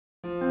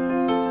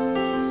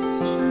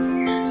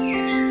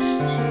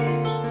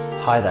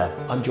Hi there,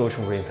 I'm George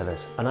from Green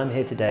Feathers and I'm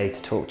here today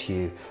to talk to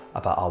you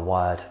about our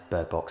wired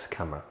bird box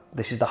camera.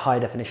 This is the high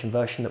definition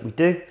version that we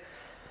do,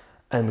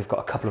 and we've got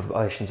a couple of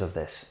versions of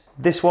this.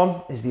 This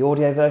one is the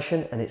audio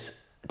version and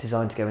it's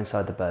designed to go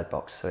inside the bird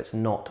box, so it's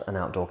not an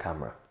outdoor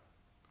camera.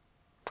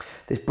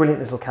 This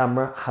brilliant little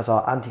camera has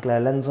our anti-glare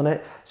lens on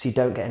it so you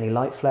don't get any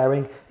light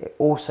flaring. It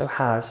also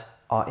has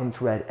our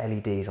infrared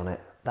LEDs on it.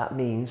 That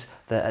means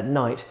that at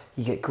night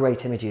you get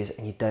great images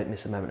and you don't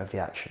miss a moment of the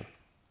action.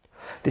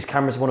 This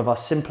camera is one of our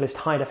simplest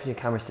high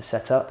definition cameras to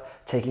set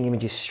up, taking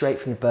images straight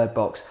from your bird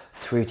box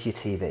through to your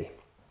TV.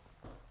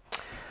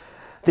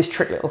 This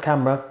trick little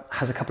camera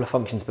has a couple of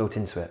functions built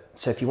into it.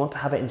 So if you want to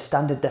have it in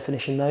standard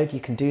definition mode, you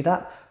can do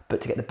that,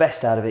 but to get the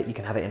best out of it, you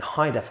can have it in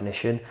high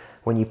definition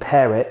when you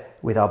pair it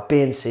with our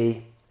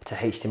BNC to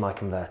HDMI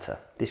converter.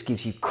 This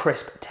gives you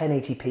crisp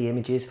 1080p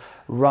images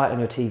right on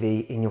your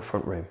TV in your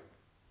front room.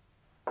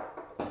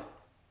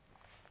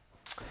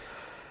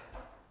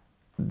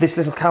 This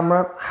little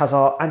camera has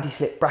our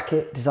anti-slip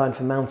bracket designed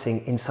for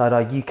mounting inside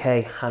our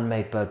UK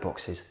handmade bird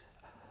boxes.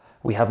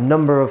 We have a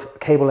number of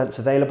cable lengths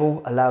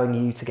available, allowing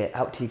you to get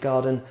out to your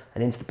garden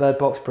and into the bird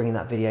box, bringing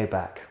that video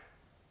back.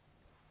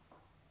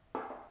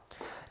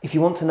 If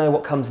you want to know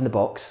what comes in the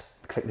box,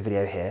 click the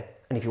video here.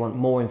 And if you want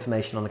more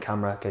information on the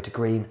camera, go to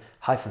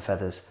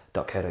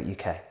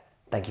green-feathers.co.uk.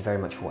 Thank you very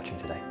much for watching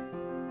today.